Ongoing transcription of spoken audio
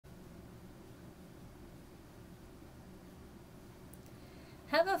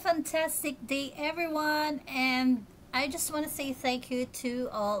Have a fantastic day, everyone, and I just want to say thank you to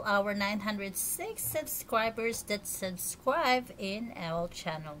all our 906 subscribers that subscribe in our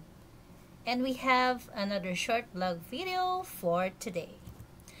channel. And we have another short blog video for today.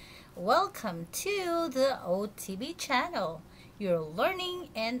 Welcome to the OTB channel, your learning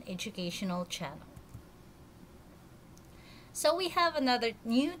and educational channel. So we have another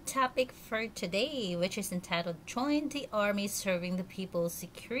new topic for today, which is entitled Join the Army Serving the People,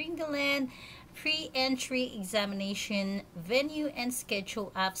 Securing the Land, Pre-Entry Examination, Venue and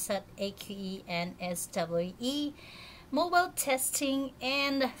Schedule, AFSAT, AQE, and SWE, Mobile Testing,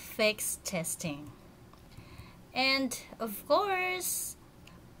 and Fixed Testing. And of course,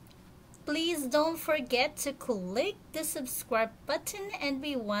 please don't forget to click the subscribe button and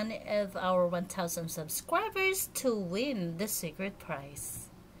be one of our 1,000 subscribers to win the secret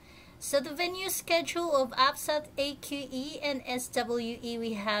prize. So the venue schedule of AFSAT, AQE, and SWE,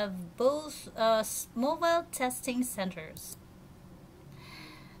 we have both mobile testing centers.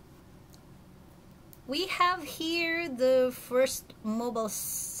 We have here the first mobile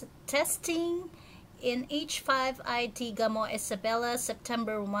testing in H5 IT Gamo Isabela,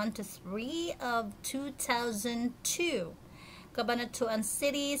 September 1 to 3 of 2002. Cabanatuan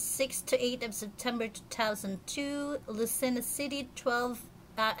City, 6 to 8 of September 2002. Lucena City, 10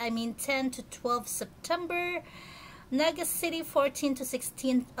 to 12 September. Naga City, 14 to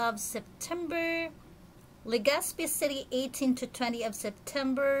 16 of September. Legazpi City, 18 to 20 of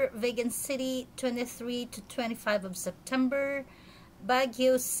September. Vegan City, 23 to 25 of September.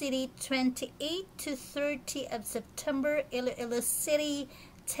 Baguio City, 28 to 30 of September. Iloilo City,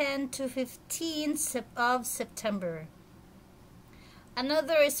 10 to 15 of September.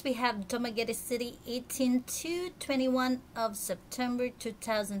 Another is we have Dumaguete City, 18 to 21 of September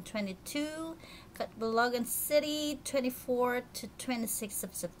 2022. Catbalogan City, 24 to 26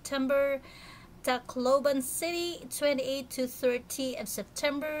 of September. Tacloban City, 28 to 30 of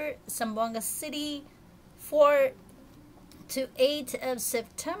September. Zamboanga City, 4 to 8 of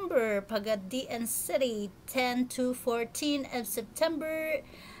September. Pagadian City, 10 to 14 of September.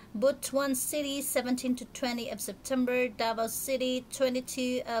 Butuan City, 17 to 20 of September. Davao City,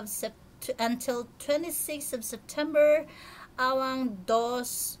 22 of until 26 of September. Awang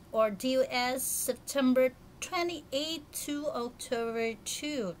Dos or DOS, September 28 to October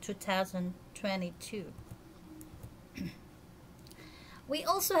 2, 2022. We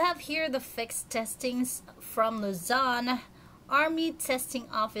also have here the fixed testings from Luzon, Army Testing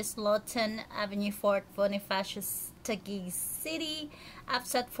Office, Lawton Avenue, Fort Bonifacius, Taguig City.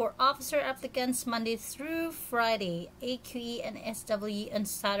 AFSAT for officer applicants Monday through Friday. AQE and SWE on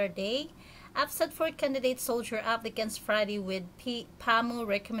Saturday. AFSAT for candidate soldier applicants Friday with PAMU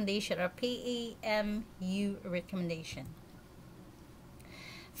recommendation or PAMU recommendation.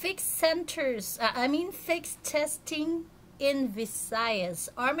 Fixed testing in Visayas.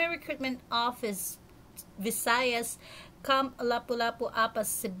 Army Recruitment Office, Visayas, Camp Lapu-Lapu, Apas,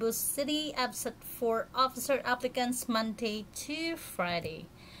 Cebu City. AFSAT for officer applicants Monday to Friday.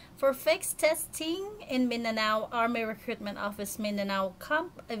 For fixed testing in Mindanao, Army Recruitment Office, Mindanao,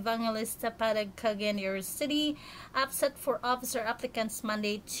 Camp Evangelista, Parag, Cagayan City. AFSAT for officer applicants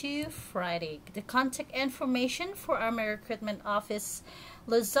Monday to Friday. The contact information for Army Recruitment Office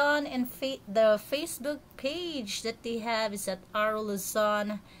Luzon and the Facebook page that they have is at RO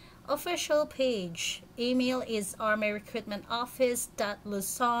Luzon official page. Email is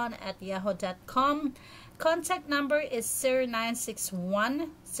armyrecruitmentoffice.luzon@yahoo.com. Contact number is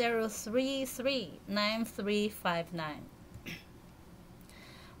 0961-033-9359.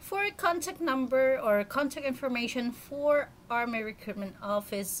 For contact number or contact information for Army Recruitment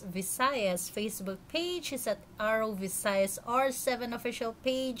Office Visayas Facebook page is at RO Visayas R7 official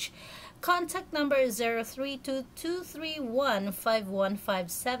page. Contact number is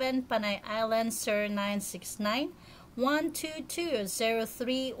 032-231-5157. Panay Island,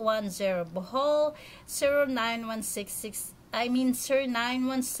 0969-122-0310. Bohol,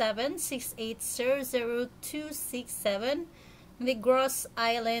 0917-6800-267. Negros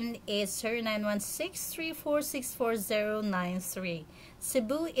Island is 0916-3464093.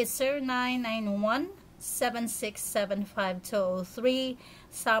 Cebu is 0991-7675-203.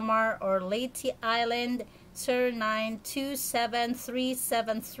 Samar or Leyte Island,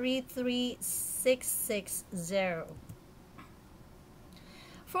 0927373360.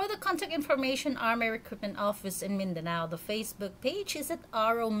 For the contact information, Army Recruitment Office in Mindanao, the Facebook page is at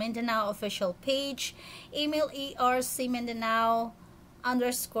RO Mindanao official page. Email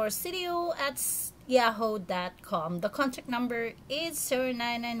ercmindanao_CDO@yahoo.com. The contact number is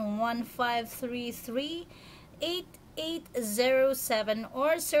 0991-533-8 807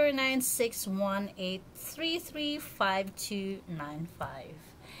 or 0961-833-5295.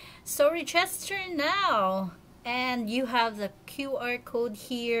 So register now, and you have the QR code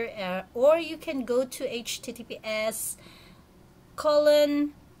here, or you can go to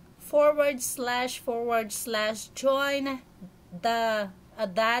https://join the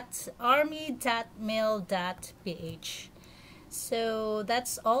that army.mil.ph. So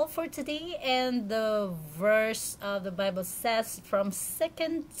that's all for today, and the verse of the Bible says from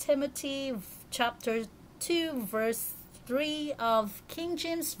 2 Timothy chapter 2 verse 3 of King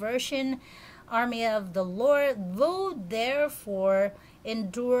James Version, Army of the Lord, though therefore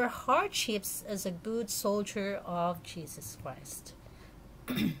endure hardships as a good soldier of Jesus Christ.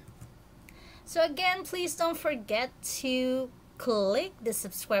 So again, please don't forget to click the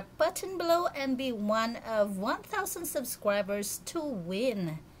subscribe button below and be one of 1,000 subscribers to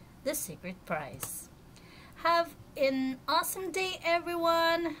win the secret prize. Have an awesome day,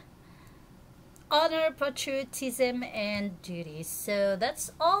 everyone. Honor, patriotism, and duty. So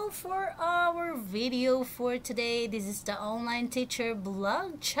that's all for our video for today. This is the Online Teacher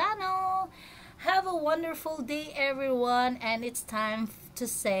Blog channel. Have a wonderful day, everyone, and it's time to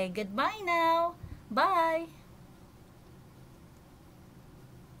say goodbye now. Bye.